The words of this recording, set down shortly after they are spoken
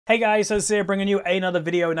Hey guys, so here bringing you another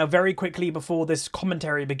video. Now very quickly before this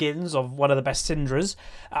commentary begins of one of the best Syndras,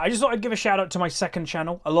 I just thought I'd give a shout out to my second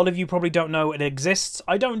channel. A lot of you probably don't know it exists.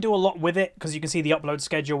 I don't do a lot with it because you can see the upload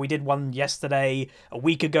schedule. We did one yesterday, a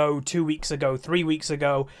week ago, 2 weeks ago, 3 weeks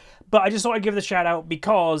ago. But I just thought I'd give the shout out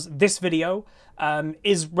because this video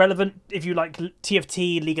is relevant if you like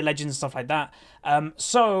TFT, League of Legends, stuff like that.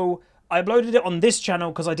 So I uploaded it on this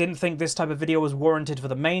channel because I didn't think this type of video was warranted for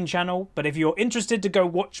the main channel. But if you're interested to go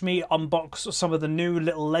watch me unbox some of the new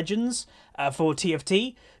little legends for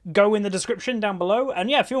TFT, go in the description down below. And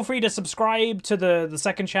yeah, feel free to subscribe to the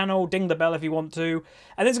second channel, ding the bell if you want to.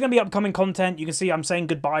 And there's going to be upcoming content. You can see I'm saying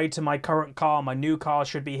goodbye to my current car. My new car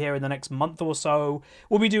should be here in the next month or so.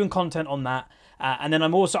 We'll be doing content on that. And then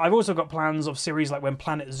I've also got plans of series like when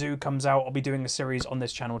Planet Zoo comes out. I'll be doing a series on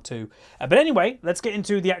this channel too. But anyway, let's get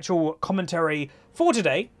into the actual commentary for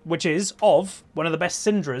today, which is of one of the best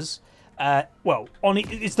Syndras.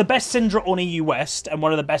 It's the best Syndra on EU West and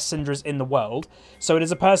one of the best Syndras in the world. So it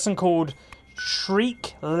is a person called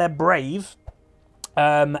Shriek Le Brave.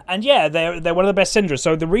 And yeah, they're one of the best Syndras.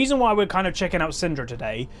 So the reason why we're kind of checking out Syndra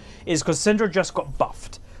today is because Syndra just got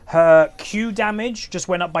buffed. Her Q damage just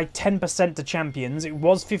went up by 10% to champions. It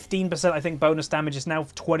was 15%, I think, bonus damage. It's now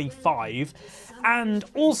 25. And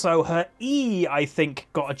also her E, I think,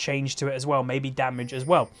 got a change to it as well. Maybe damage as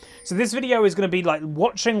well. So this video is going to be like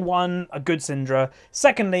watching a good Syndra.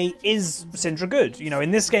 Secondly, is Syndra good? You know,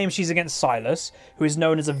 in this game, she's against Silas, who is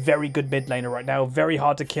known as a very good mid laner right now. Very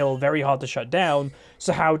hard to kill, very hard to shut down.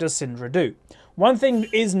 So how does Syndra do? One thing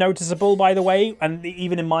is noticeable, by the way, and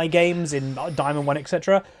even in my games, in Diamond 1,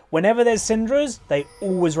 etc., whenever there's Syndras, they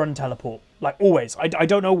always run teleport. Like, always. I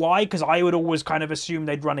don't know why, because I would always kind of assume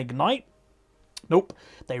they'd run Ignite. Nope,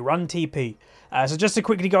 they run TP. So just to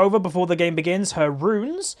quickly go over before the game begins, her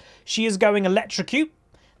runes, she is going Electrocute,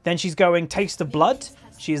 then she's going Taste of Blood,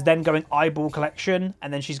 she is then going Eyeball Collection,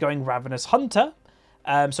 and then she's going Ravenous Hunter.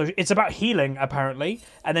 So it's about healing, apparently.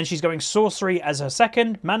 And then she's going Sorcery as her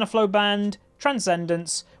second, Mana Flow Band,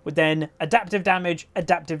 Transcendence, with then Adaptive Damage,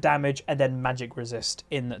 and then Magic Resist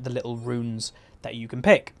in the little runes that you can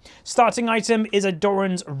pick. Starting item is a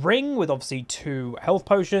Doran's Ring with obviously 2 health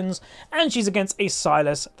potions, and she's against a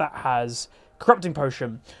Silas that has Corrupting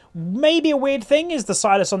Potion. Maybe a weird thing is the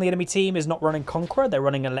Silas on the enemy team is not running Conqueror, they're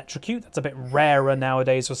running Electrocute. That's a bit rarer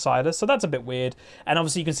nowadays for Silas, so that's a bit weird. And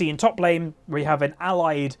obviously you can see in top lane we have an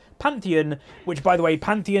allied Pantheon, which by the way,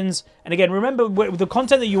 Pantheons, and again remember the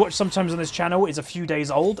content that you watch sometimes on this channel is a few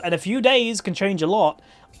days old, and a few days can change a lot.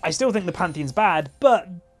 I still think the Pantheon's bad, but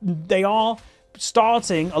they are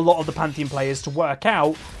starting a lot of the Pantheon players to work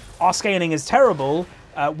out our scaling is terrible.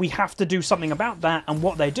 We have to do something about that, and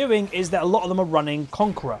what they're doing is that a lot of them are running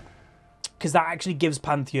Conqueror, because that actually gives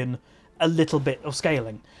Pantheon a little bit of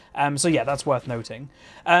scaling. So yeah, that's worth noting.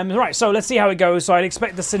 Right, so let's see how it goes. So I'd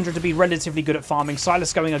expect the Syndra to be relatively good at farming.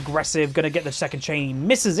 Silas going aggressive, going to get the second chain, he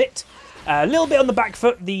misses it. A little bit on the back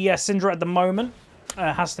foot, the Syndra at the moment,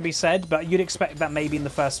 has to be said, but you'd expect that maybe in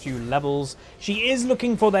the first few levels. She is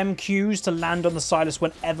looking for them Qs to land on the Silas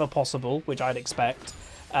whenever possible, which I'd expect.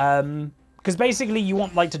 Because basically you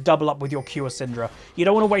want like to double up with your Q or Syndra. You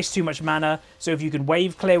don't want to waste too much mana, so if you can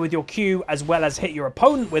wave clear with your Q as well as hit your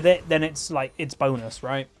opponent with it, then it's like, it's bonus,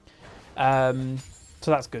 right? So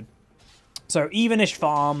that's good. So evenish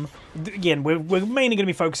farm. Again, we're mainly going to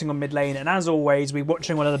be focusing on mid lane, and as always, we're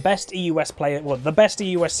watching one of the best EUS player, well, the best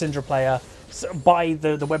EUS Syndra player by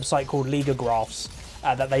the website called League of Graphs,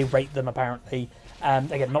 that they rate them apparently.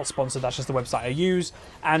 Again, not sponsored, that's just the website I use.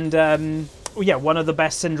 And yeah, one of the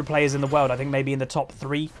best Syndra players in the world, I think maybe in the top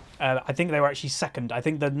 3. I think they were actually second. I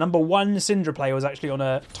think the #1 Syndra player was actually on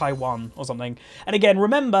a Taiwan or something. And again,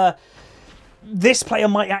 remember, this player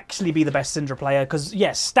might actually be the best Syndra player, because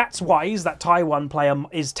yes, stats-wise, that Taiwan player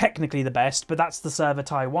is technically the best, but that's the server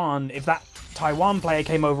Taiwan. If that Taiwan player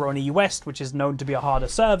came over on EU West, which is known to be a harder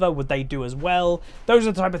server, would they do as well? Those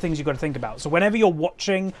are the type of things you've got to think about. So whenever you're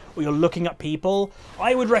watching or you're looking at people,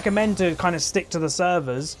 I would recommend to kind of stick to the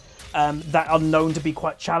servers that are known to be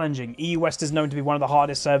quite challenging. EU West is known to be one of the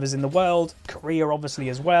hardest servers in the world, Korea obviously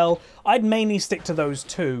as well. I'd mainly stick to those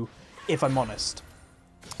two, if I'm honest.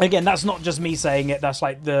 Again, that's not just me saying it, that's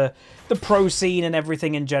like the pro scene and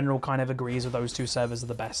everything in general kind of agrees with those two servers are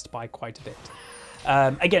the best by quite a bit.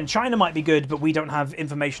 Again, China might be good, but we don't have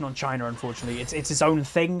information on China, unfortunately. It's its own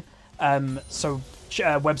thing. So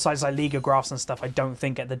websites like League of Graphs and stuff, I don't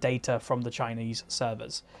think get the data from the Chinese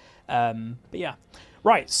servers. But yeah.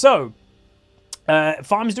 Right, so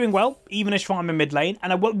Farm's doing well, evenish farm in mid lane.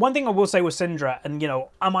 And one thing I will say with Syndra, and you know,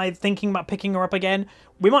 am I thinking about picking her up again?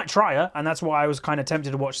 We might try her, and that's why I was kind of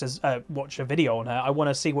tempted to watch this, watch a video on her. I want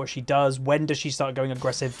to see what she does, when does she start going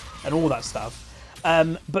aggressive, and all that stuff.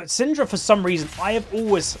 But Syndra, for some reason, I have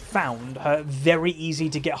always found her very easy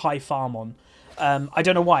to get high farm on. I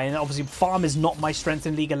don't know why, and obviously farm is not my strength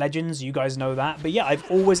in League of Legends, you guys know that. But yeah, I've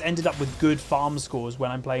always ended up with good farm scores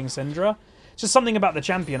when I'm playing Syndra. It's just something about the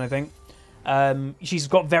champion, I think. She's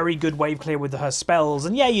got very good wave clear with her spells,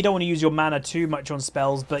 and yeah, you don't want to use your mana too much on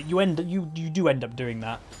spells, but you do end up doing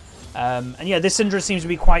that. And yeah, this Syndra seems to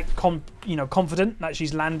be quite confident that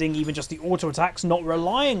she's landing even just the auto attacks, not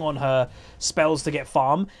relying on her spells to get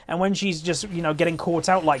farm. And when she's just, you know, getting caught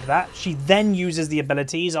out like that, she then uses the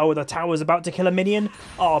abilities. Oh, the tower's about to kill a minion.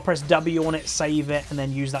 Oh, I'll press W on it, save it, and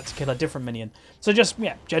then use that to kill a different minion. So just,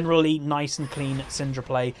 yeah, generally nice and clean Syndra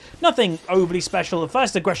play. Nothing overly special. The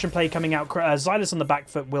first aggression play coming out, Sylas on the back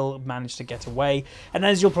foot will manage to get away. And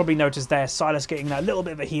as you'll probably notice there, Sylas getting that little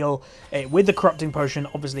bit of a heal with the corrupting potion.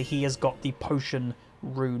 Obviously, he has got the potion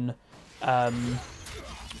rune,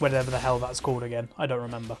 whatever the hell that's called again. I don't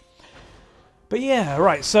remember. But yeah,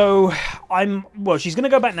 right, so well, she's going to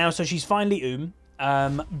go back now, so she's finally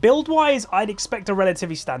build-wise, I'd expect a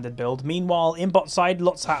relatively standard build. Meanwhile, in bot side,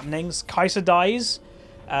 lots happening. Kai'Sa dies.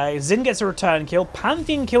 Xin gets a return kill.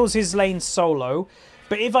 Pantheon kills his lane solo.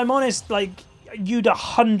 But if I'm honest, like, you'd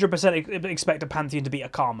 100% expect a Pantheon to beat a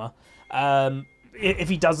Karma. If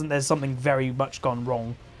he doesn't, there's something very much gone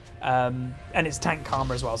wrong. And it's tank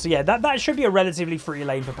Karma as well. So yeah, that should be a relatively free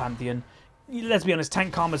lane for Pantheon. Let's be honest,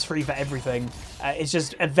 tank Karma's free for everything. It's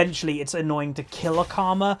just eventually it's annoying to kill a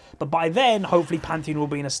Karma, but by then hopefully Pantheon will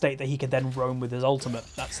be in a state that he can then roam with his ultimate.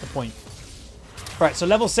 That's the point. Right, so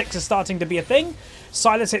level 6 is starting to be a thing.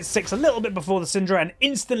 Sylas hits 6 a little bit before the Syndra and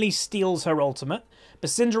instantly steals her ultimate. But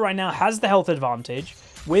Syndra right now has the health advantage.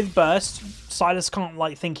 With burst, Sylas can't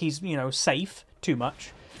like think he's, you know, safe too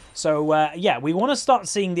much. So yeah, we want to start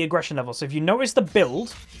seeing the aggression level. So if you notice the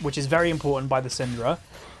build, which is very important by the Syndra,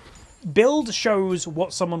 build shows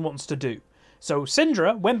what someone wants to do. So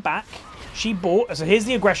Syndra went back, she bought, so here's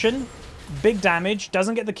the aggression, big damage,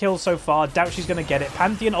 doesn't get the kill so far, doubt she's going to get it.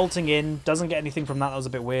 Pantheon ulting in, doesn't get anything from that was a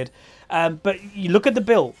bit weird. But you look at the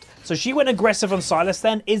build. So she went aggressive on Sylas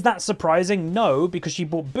then. Is that surprising? No, because she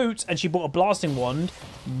bought boots and she bought a blasting wand.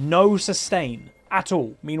 No sustain at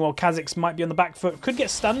all. Meanwhile, Kha'Zix might be on the back foot, could get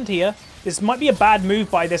stunned here. This might be a bad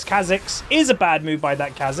move by this Kha'Zix, is a bad move by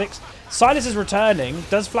that Kha'Zix. Sylas is returning,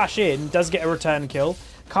 does flash in, does get a return kill.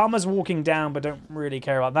 Karma's walking down, but don't really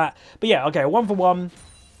care about that. But yeah, okay, 1 for 1.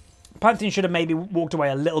 Pantheon should have maybe walked away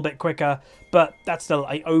a little bit quicker, but that's still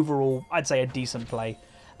a overall, I'd say, a decent play.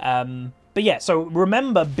 But yeah, so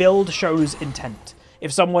remember, build shows intent.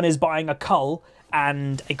 If someone is buying a Cull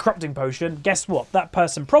and a corrupting potion, guess what? That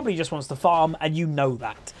person probably just wants to farm, and you know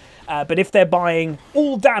that. But if they're buying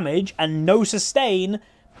all damage and no sustain,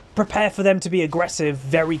 prepare for them to be aggressive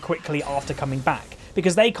very quickly after coming back,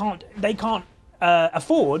 because they can't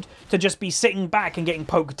afford to just be sitting back and getting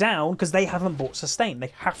poked down because they haven't bought sustain.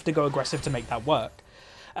 They have to go aggressive to make that work.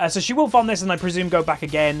 So she will farm this and I presume go back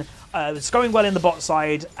again. It's going well in the bot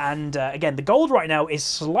side, and again, the gold right now is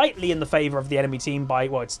slightly in the favour of the enemy team by,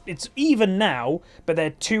 well, it's even now, but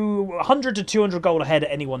they're 100 to 200 gold ahead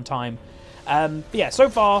at any one time. But yeah, so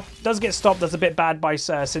far, does get stopped. That's a bit bad by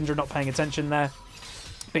Syndra not paying attention there.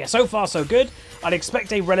 But yeah, so far so good. I'd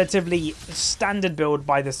expect a relatively standard build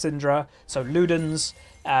by the Syndra. So Ludens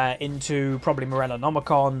into probably Morella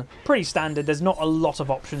Nomicon. Pretty standard. There's not a lot of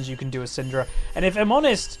options you can do with Syndra. And if I'm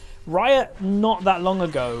honest, Riot not that long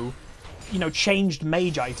ago, you know, changed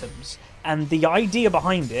mage items. And the idea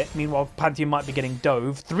behind it, meanwhile, Pantheon might be getting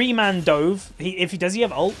dove. 3-man dove. Does he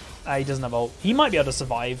have ult? He doesn't have ult. He might be able to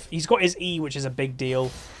survive. He's got his E, which is a big deal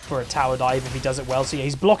for a tower dive if he does it well. So yeah,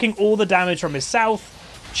 he's blocking all the damage from his south.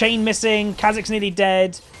 Chain missing. Kha'Zix nearly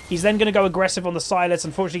dead. He's then going to go aggressive on the Sylas.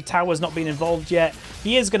 Unfortunately, tower's not been involved yet.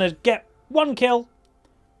 He is going to get 1 kill.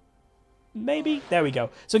 Maybe? There we go.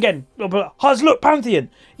 So again, Huz, look, Pantheon!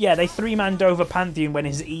 Yeah, they 3-manned over Pantheon when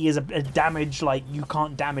his E is a damage, like, you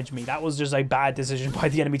can't damage me. That was just a bad decision by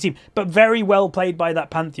the enemy team. But very well played by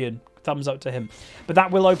that Pantheon. Thumbs up to him. But that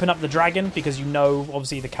will open up the dragon, because you know,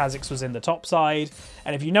 obviously, the Kha'Zix was in the top side.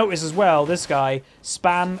 And if you notice as well, this guy,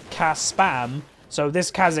 spam, cast, spam. So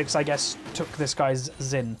this Kha'Zix, I guess, took this guy's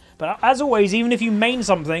Xin. But as always, even if you main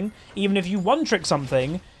something, even if you one-trick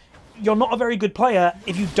something, you're not a very good player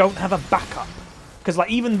if you don't have a backup. Because,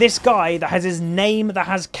 like, even this guy that has his name that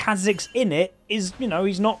has Kha'Zix in it is, you know,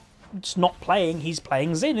 he's not playing, he's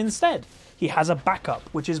playing Xin instead. He has a backup,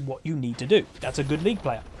 which is what you need to do. That's a good League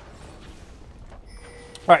player.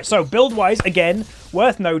 Alright, so build-wise, again,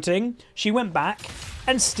 worth noting, she went back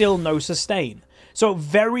and still no sustain. So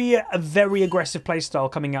a very aggressive playstyle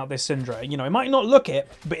coming out this Syndra. You know, it might not look it,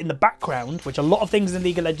 but in the background, which a lot of things in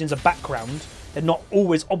League of Legends are background, they're not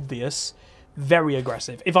always obvious, very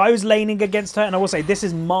aggressive. If I was laning against her, and I will say this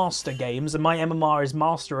is Master Games, and my MMR is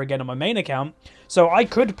Master again on my main account, so I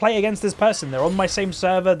could play against this person. They're on my same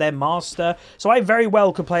server, they're Master, so I very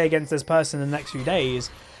well could play against this person in the next few days.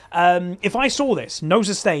 If I saw this, no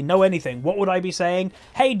sustain, no anything, what would I be saying?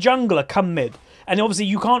 Hey, jungler, come mid. And obviously,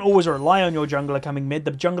 you can't always rely on your jungler coming mid.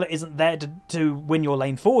 The jungler isn't there to win your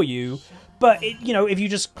lane for you. But, you know, if you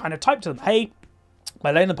just kind of type to them, hey,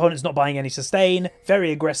 my lane opponent's not buying any sustain,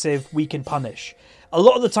 very aggressive, we can punish. A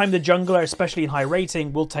lot of the time, the jungler, especially in high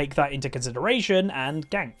rating, will take that into consideration and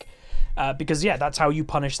gank. Because, yeah, that's how you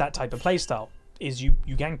punish that type of playstyle, is you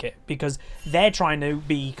gank it. Because they're trying to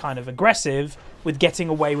be kind of aggressive with getting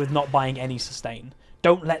away with not buying any sustain.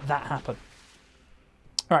 Don't let that happen.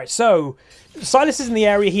 Alright, so Sylas is in the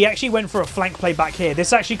area. He actually went for a flank play back here.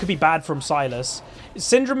 This actually could be bad from Sylas.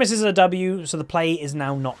 Syndra misses a W, so the play is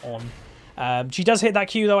now not on. She does hit that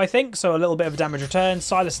Q though, I think, so a little bit of a damage return.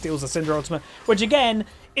 Sylas steals the Syndra ultimate, which again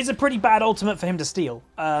is a pretty bad ultimate for him to steal.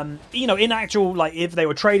 You know, in actual, like, if they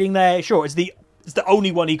were trading there, sure, it's the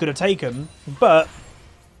only one he could have taken, but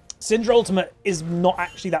Syndra ultimate is not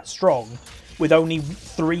actually that strong with only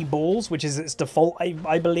 3 balls, which is its default,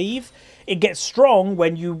 I believe. It gets strong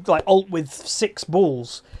when you like ult with 6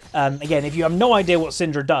 balls. Again, if you have no idea what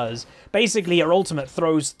Syndra does, basically her ultimate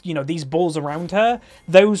throws, you know, these balls around her.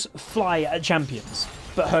 Those fly at champions.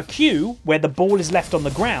 But her Q, where the ball is left on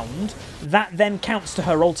the ground, that then counts to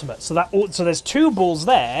her ultimate. So there's 2 balls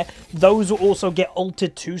there. Those will also get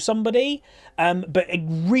ulted to somebody. But a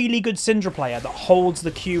really good Syndra player that holds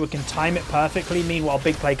the Q and can time it perfectly. Meanwhile,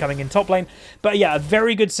 big play coming in top lane. But yeah, a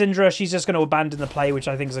very good Syndra. She's just going to abandon the play, which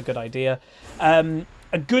I think is a good idea.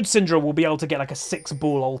 A good Syndra will be able to get like a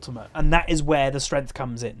 6-ball ultimate. And that is where the strength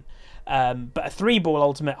comes in. But a 3-ball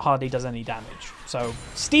ultimate hardly does any damage. So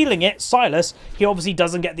stealing it, Sylas, he obviously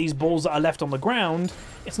doesn't get these balls that are left on the ground.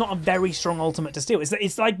 It's not a very strong ultimate to steal.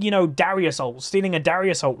 It's like, you know, Darius ult. Stealing a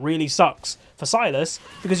Darius ult really sucks for Sylas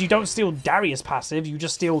because you don't steal Darius passive, you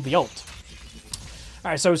just steal the ult.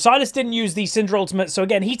 Alright, so Sylas didn't use the Syndra ultimate, so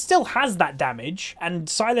again, he still has that damage, and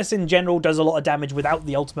Sylas in general does a lot of damage without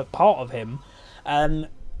the ultimate part of him.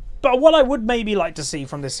 But what I would maybe like to see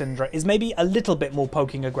from this Syndra is maybe a little bit more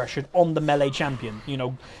poking aggression on the melee champion. You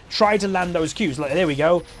know, try to land those Qs. Like, there we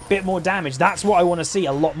go. Bit more damage. That's what I want to see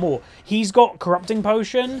a lot more. He's got Corrupting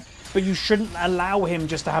Potion, but you shouldn't allow him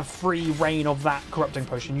just to have free reign of that Corrupting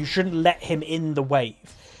Potion. You shouldn't let him in the wave.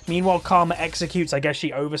 Meanwhile, Karma executes. I guess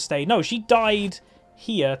she overstayed. No, she died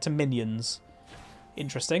here to minions.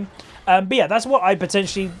 Interesting. But yeah, that's what I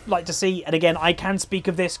potentially like to see. And again, I can speak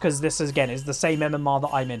of this because this, again, is the same MMR that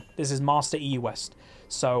I'm in. This is Master EU West.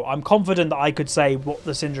 So I'm confident that I could say what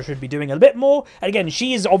the Syndra should be doing a bit more. And again,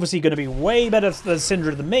 she is obviously going to be way better than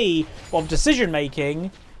Syndra than me of decision-making.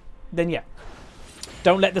 Then yeah,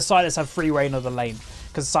 don't let the Sylas have free reign of the lane.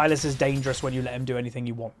 Because Sylas is dangerous when you let him do anything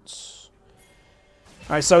he wants.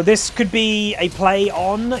 Alright, so this could be a play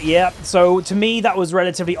on, yeah, so to me that was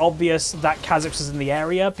relatively obvious that Kha'Zix was in the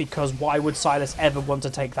area, because why would Sylas ever want to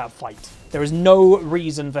take that fight? There is no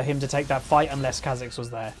reason for him to take that fight unless Kha'Zix was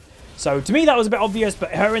there. So to me that was a bit obvious,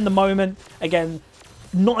 but her in the moment, again,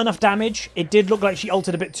 not enough damage. It did look like she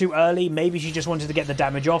ulted a bit too early. Maybe she just wanted to get the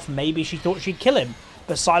damage off. Maybe she thought she'd kill him.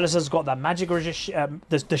 But Sylas has got that magic resist,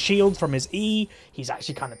 the shield from his E. He's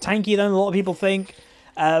actually kind of tankier than a lot of people think.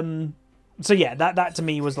 So yeah, that to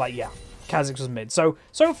me was like, yeah, Kha'Zix was mid. So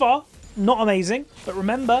far, not amazing. But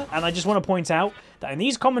remember, and I just want to point out, that in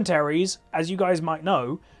these commentaries, as you guys might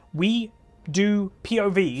know, we do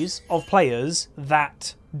POVs of players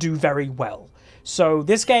that do very well. So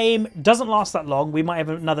this game doesn't last that long. We might have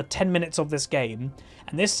another 10 minutes of this game.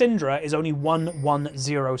 And this Syndra is only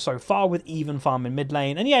 1-1-0 so far with even farm in mid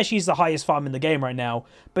lane. And yeah, she's the highest farm in the game right now,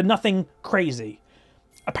 but nothing crazy.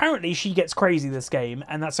 Apparently, she gets crazy this game,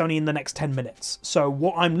 and that's only in the next 10 minutes. So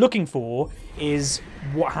what I'm looking for is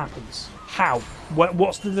what happens. How?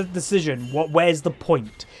 What's the decision? Where's the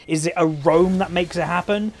point? Is it a roam that makes it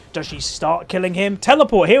happen? Does she start killing him?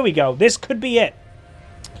 Teleport, here we go. This could be it.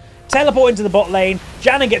 Teleport into the bot lane.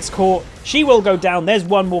 Janna gets caught. She will go down. There's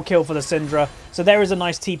one more kill for the Syndra. So there is a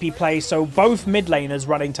nice TP play. So both mid laners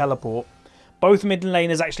running teleport. Both mid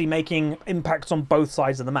laners actually making impacts on both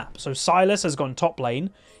sides of the map. So Sylas has gone top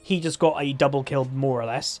lane. He just got a double kill more or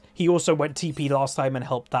less. He also went TP last time and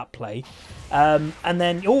helped that play. And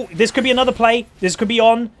then, oh, this could be another play. This could be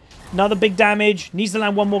on. Another big damage. Needs to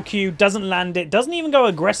land one more Q. Doesn't land it. Doesn't even go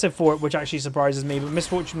aggressive for it, which actually surprises me. But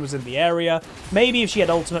Misfortune was in the area. Maybe if she had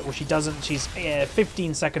ultimate, well, she doesn't. She's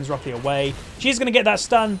 15 seconds roughly away. She's going to get that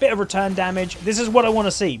stun. Bit of return damage. This is what I want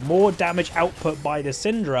to see. More damage output by the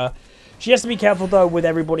Syndra. She has to be careful, though, with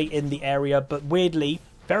everybody in the area. But weirdly,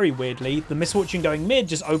 very weirdly, the Misfortune going mid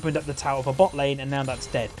just opened up the tower for bot lane, and now that's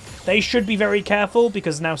dead. They should be very careful,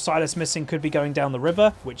 because now Sylas Missing could be going down the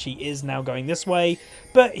river, which he is now going this way.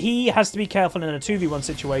 But he has to be careful in a 2v1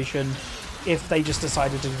 situation if they just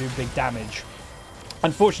decided to do big damage.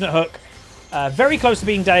 Unfortunate hook. Very close to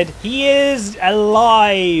being dead. He is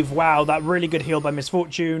alive. Wow, that really good heal by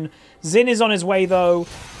Misfortune. Xin is on his way, though.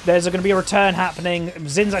 There's going to be a return happening.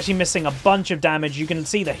 Zin's actually missing a bunch of damage. You can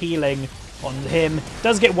see the healing on him.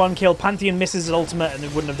 Does get one kill. Pantheon misses his ultimate and it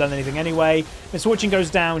wouldn't have done anything anyway. Misfortune goes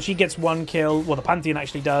down. She gets one kill. Well, the Pantheon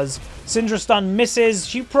actually does. Syndra stun misses.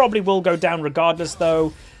 She probably will go down regardless,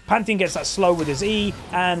 though. Pantheon gets that slow with his E,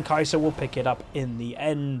 and Kai'Sa will pick it up in the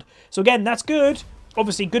end. So again, that's good.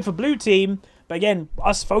 Obviously good for blue team. But again,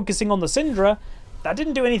 us focusing on the Syndra, that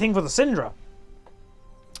didn't do anything for the Syndra.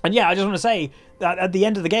 And yeah, I just want to say that at the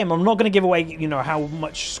end of the game, I'm not going to give away, you know, how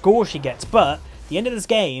much score she gets, but at the end of this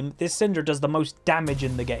game, this Syndra does the most damage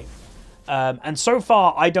in the game. And so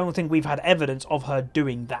far, I don't think we've had evidence of her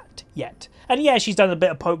doing that yet. And yeah, she's done a bit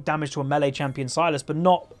of poke damage to a melee champion Sylas, but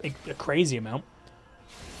not a crazy amount.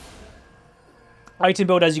 Item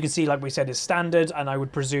build, as you can see, like we said, is standard, and I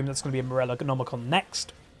would presume that's going to be a Morella Nomicon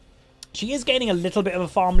next. She is gaining a little bit of a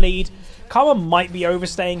farm lead. Karma might be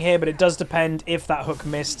overstaying here, but it does depend if that hook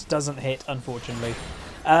missed. Doesn't hit, unfortunately.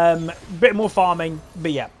 Bit more farming,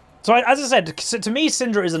 but yeah. So as I said, to me,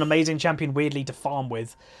 Syndra is an amazing champion, weirdly, to farm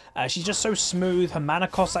with. She's just so smooth. Her mana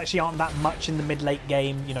costs actually aren't that much in the mid-late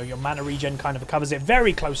game. You know, your mana regen kind of covers it.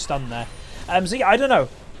 Very close stun there. So yeah, I don't know.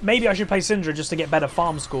 Maybe I should play Syndra just to get better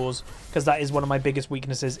farm scores, because that is one of my biggest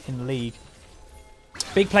weaknesses in the league.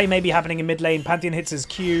 Big play may be happening in mid lane. Pantheon hits his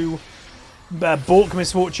Q. Balk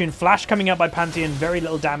Misfortune. Flash coming up by Pantheon. Very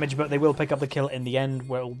little damage, but they will pick up the kill in the end.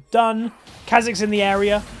 Well done. Kha'Zix's in the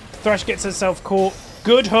area. Thresh gets herself caught.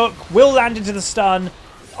 Good hook. Will land into the stun.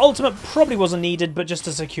 Ultimate probably wasn't needed, but just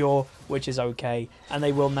to secure, which is okay. And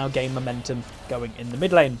they will now gain momentum going in the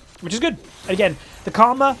mid lane, which is good. Again, the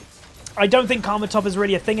Karma, I don't think Karma top is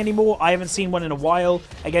really a thing anymore. I haven't seen one in a while.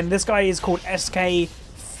 Again, this guy is called SK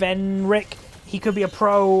Fenric. He could be a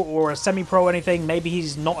pro or a semi-pro or anything. Maybe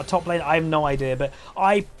he's not a top lane. I have no idea. But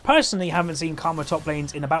I personally haven't seen Karma top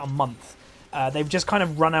lanes in about a month. They've just kind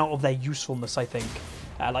of run out of their usefulness, I think.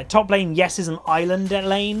 Like top lane, yes, is an island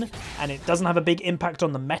lane. And it doesn't have a big impact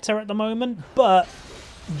on the meta at the moment. But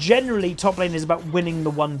generally, top lane is about winning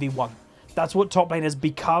the 1v1. That's what top lane has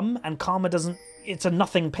become. And Karma doesn't... It's a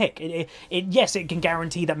nothing pick. Yes, it can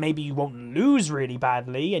guarantee that maybe you won't lose really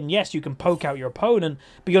badly, and yes, you can poke out your opponent,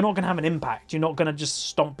 but you're not going to have an impact. You're not going to just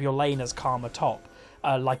stomp your lane as Karma top,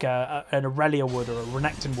 like an Aurelia would or a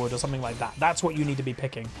Renekton would or something like that. That's what you need to be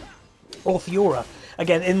picking. Or Fiora.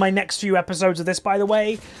 Again, in my next few episodes of this, by the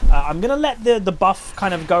way, I'm going to let the buff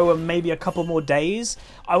kind of go maybe a couple more days.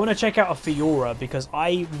 I want to check out a Fiora, because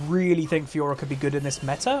I really think Fiora could be good in this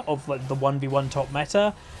meta, of like the 1v1 top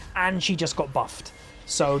meta. And she just got buffed.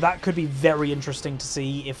 So that could be very interesting to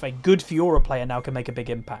see if a good Fiora player now can make a big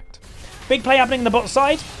impact. Big play happening on the bot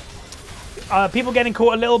side. People getting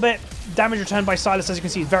caught a little bit. Damage returned by Sylas, as you can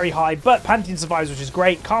see, is very high. But Pantheon survives, which is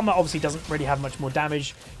great. Karma obviously doesn't really have much more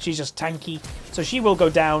damage. She's just tanky. So she will go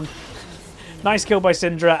down. Nice kill by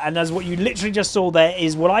Syndra, and as what you literally just saw there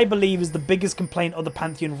is what I believe is the biggest complaint of the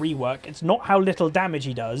Pantheon rework. It's not how little damage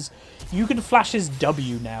he does. You can flash his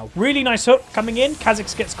W now. Really nice hook coming in.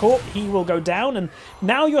 Kha'Zix gets caught. He will go down, and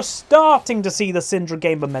now you're starting to see the Syndra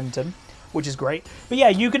gain momentum, which is great. But yeah,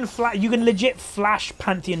 you can legit flash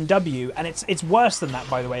Pantheon W, and it's worse than that,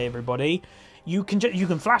 by the way, everybody. You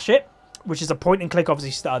can flash it, which is a point and click,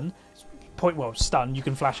 obviously stun. Stun. You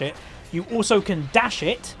can flash it. You also can dash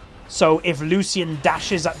it. So if Lucian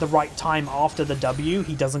dashes at the right time after the W,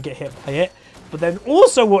 he doesn't get hit by it. But then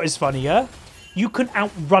also what is funnier, you can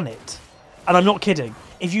outrun it. And I'm not kidding.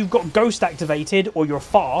 If you've got Ghost activated, or you're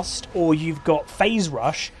fast, or you've got Phase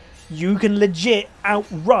Rush, you can legit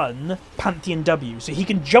outrun Pantheon W. So he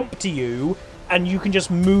can jump to you, and you can just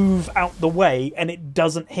move out the way, and it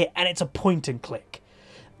doesn't hit. And it's a point and click.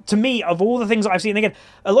 To me, of all the things I've seen, again,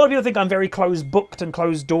 a lot of people think I'm very closed-booked and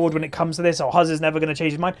closed-doored when it comes to this, or Huzz is never going to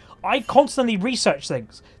change his mind. I constantly research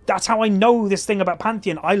things. That's how I know this thing about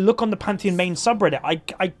Pantheon. I look on the Pantheon main subreddit.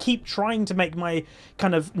 I keep trying to make my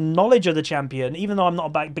kind of knowledge of the champion, even though I'm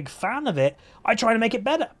not a big fan of it, I try to make it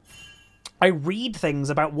better. I read things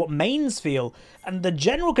about what mains feel, and the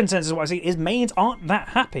general consensus of what I see is mains aren't that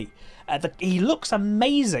happy. He looks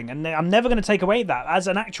amazing, and I'm never going to take away that. As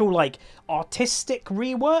an actual, like, artistic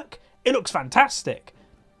rework, it looks fantastic.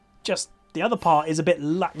 Just the other part is a bit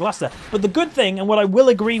lackluster. But the good thing, and what I will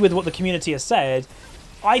agree with what the community has said,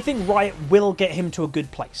 I think Riot will get him to a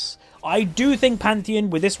good place. I do think Pantheon,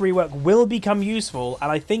 with this rework, will become useful,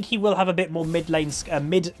 and I think he will have a bit more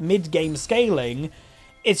mid-game scaling.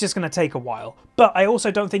 It's just going to take a while. But I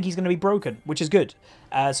also don't think he's going to be broken, which is good.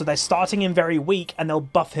 So they're starting him very weak, and they'll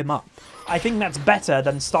buff him up. I think that's better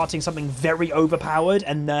than starting something very overpowered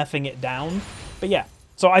and nerfing it down. But yeah,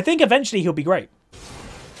 so I think eventually he'll be great.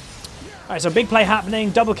 Alright, so big play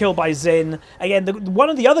happening, double kill by Xin. Again, one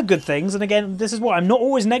of the other good things, and again, this is what I'm not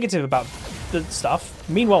always negative about the stuff.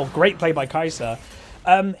 Meanwhile, great play by Kai'Sa.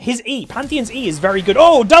 His E, Pantheon's E is very good.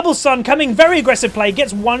 Oh, double stun coming, very aggressive play,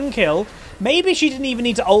 gets 1 kill. Maybe she didn't even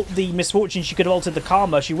need to ult the Misfortune, she could have ulted the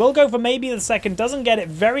Karma. She will go for maybe the second, doesn't get it,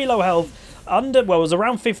 very low health. Well, it was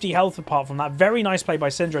around 50 health apart from that. Very nice play by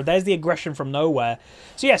Syndra. There's the aggression from nowhere.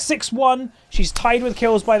 So yeah, 6-1. She's tied with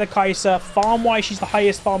kills by the Kai'Sa. Farm-wise, she's the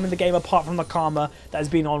highest farm in the game apart from the Karma that has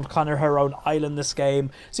been on kind of her own island this game.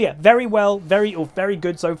 So yeah, very well, very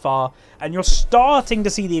good so far. And you're starting to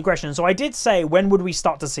see the aggression. So I did say, when would we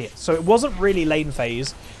start to see it? So it wasn't really lane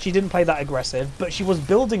phase. She didn't play that aggressive, but she was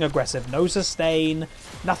building aggressive. No sustain,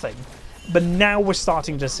 nothing. But now we're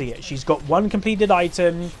starting to see it. She's got 1 completed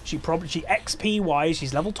item. She XP-wise,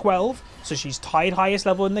 she's level 12. So she's tied highest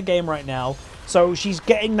level in the game right now. So she's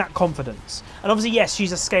getting that confidence. And obviously, yes,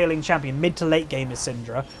 she's a scaling champion. Mid to late game is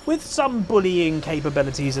Syndra, with some bullying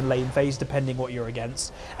capabilities in lane phase, depending what you're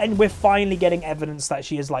against. And we're finally getting evidence that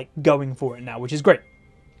she is, like, going for it now, which is great.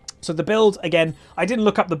 So the build, again, I didn't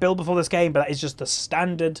look up the build before this game, but that is just the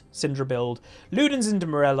standard Syndra build. Luden's into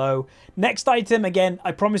Morello. Next item, again,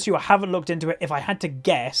 I promise you I haven't looked into it if I had to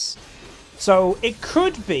guess. So it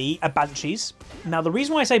could be a Banshees. Now, the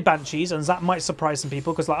reason why I say Banshees, and that might surprise some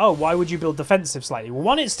people, because like, oh, why would you build defensive slightly? Well,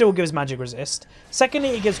 one, it still gives magic resist. Secondly,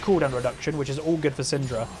 it gives cooldown reduction, which is all good for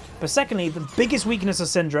Syndra. But secondly, the biggest weakness of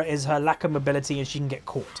Syndra is her lack of mobility, and she can get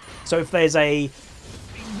caught. So if there's a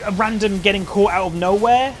random getting caught out of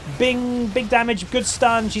nowhere, bing, big damage, good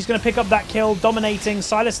stun, she's going to pick up that kill, dominating,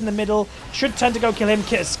 Silas in the middle, should turn to go kill him,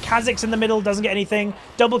 Kha'Zix in the middle, doesn't get anything,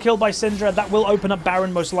 double kill by Syndra, that will open up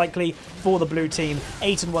Baron most likely for the blue team.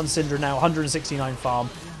 8-1 Syndra now, 169 farm,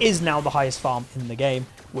 is now the highest farm in the game,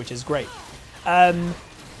 which is great.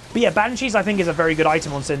 But yeah, Banshees I think is a very good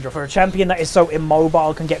item on Syndra. For a champion that is so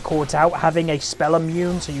immobile, can get caught out, having a spell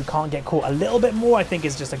immune so you can't get caught a little bit more, I think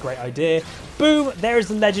is just a great idea. Boom, there's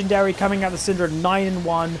the legendary coming out of Syndra,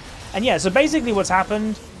 9-1. And yeah, so basically what's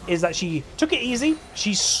happened is that she took it easy,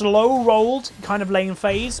 she slow rolled kind of lane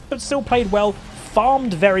phase, but still played well,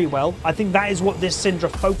 farmed very well. I think that is what this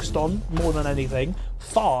Syndra focused on more than anything,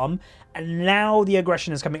 farm. And now the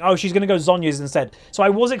aggression is coming. Oh, she's going to go Zhonya's instead. So I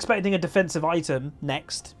was expecting a defensive item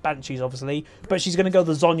next. Banshees, obviously. But she's going to go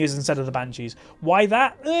the Zhonya's instead of the Banshees. Why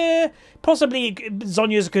that? Possibly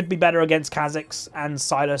Zhonya's could be better against Kha'Zix and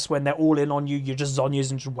Silas when they're all in on you. You just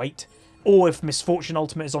Zhonya's and just wait. Or if Misfortune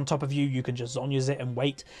Ultimate is on top of you, you can just Zhonya's it and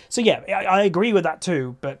wait. So yeah, I agree with that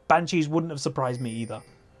too. But Banshees wouldn't have surprised me either.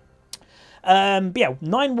 But yeah,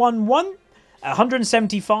 9-1-1.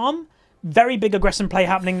 170 farm. Very big aggressive play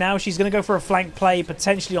happening now. She's going to go for a flank play,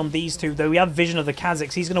 potentially on these two, though we have vision of the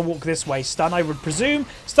Kha'Zix. He's going to walk this way. Stun, I would presume.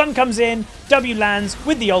 Stun comes in. W lands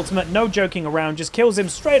with the ultimate. No joking around. Just kills him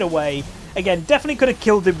straight away. Again, definitely could have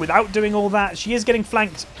killed him without doing all that. She is getting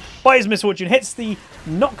flanked by his Misfortune. Hits the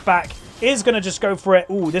knockback. Is going to just go for it.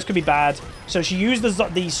 Ooh, this could be bad. So she used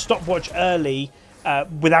the stopwatch early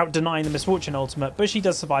without denying the Misfortune ultimate, but she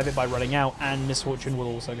does survive it by running out, and Misfortune will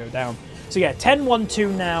also go down. So yeah,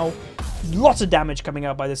 10-1-2 now. Lots of damage coming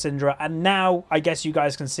out by the Syndra, and now I guess you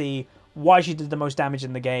guys can see why she did the most damage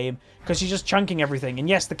in the game, because she's just chunking everything. And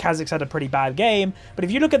yes, the Kha'Zix had a pretty bad game, but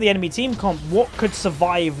if you look at the enemy team comp, what could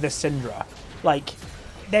survive this Syndra? Like,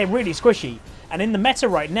 they're really squishy. And in the meta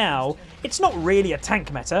right now, it's not really a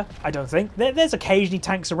tank meta, I don't think. There's occasionally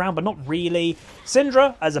tanks around, but not really.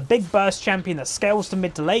 Syndra, as a big burst champion that scales to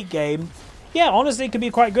mid to late game, yeah, honestly, it could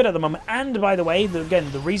be quite good at the moment. And by the way,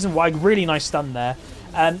 again, the reason why, really nice stun there.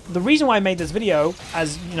 The reason why I made this video,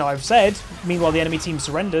 as you know, I've said, meanwhile the enemy team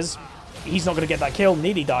surrenders, he's not going to get that kill,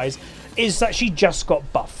 nearly dies, is that she just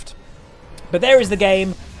got buffed. But there is the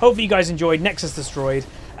game. Hopefully you guys enjoyed. Nexus destroyed.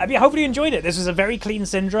 Yeah, hopefully you enjoyed it. This was a very clean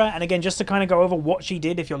Syndra, and again, just to kind of go over what she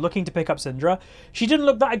did if you're looking to pick up Syndra, she didn't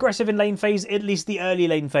look that aggressive in lane phase, at least the early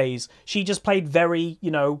lane phase. She just played very, you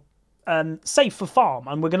know, safe for farm,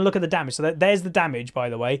 and we're going to look at the damage. So there's the damage, by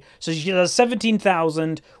the way. So she does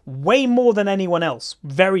 17,000, way more than anyone else,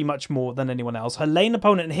 very much more than anyone else. Her lane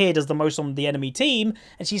opponent here does the most on the enemy team,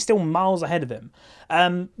 and she's still miles ahead of him.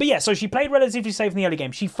 But yeah, so she played relatively safe in the early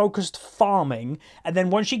game. She focused farming, and then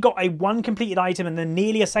once she got a 1 completed item and then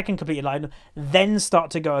nearly a 2nd completed item, then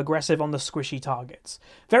start to go aggressive on the squishy targets.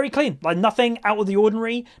 Very clean, like nothing out of the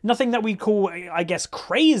ordinary, nothing that we call, I guess,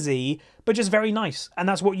 crazy, but just very nice. And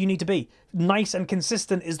that's what you need to be. Nice and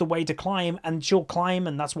consistent is the way to climb, and she'll climb,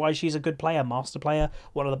 and that's why she's a good player, master player,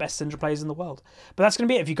 one of the best Syndra players in the world. But that's going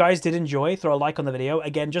to be it. If you guys did enjoy, throw a like on the video.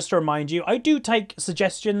 Again, just to remind you, I do take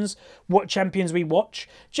suggestions, what champions we watch.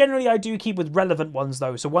 Generally, I do keep with relevant ones,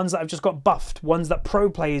 though, so ones that have just got buffed, ones that pro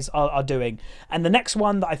players are doing. And the next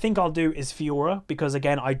one that I think I'll do is Fiora, because,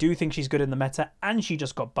 again, I do think she's good in the meta, and she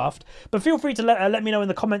just got buffed. But feel free to let me know in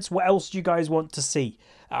the comments what else you guys want to see.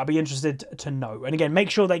 I'll be interested to know. And again, make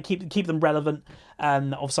sure they keep them relevant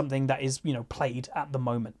of something that is, you know, played at the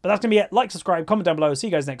moment. But that's going to be it. Like, subscribe, comment down below. See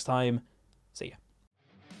you guys next time. See ya.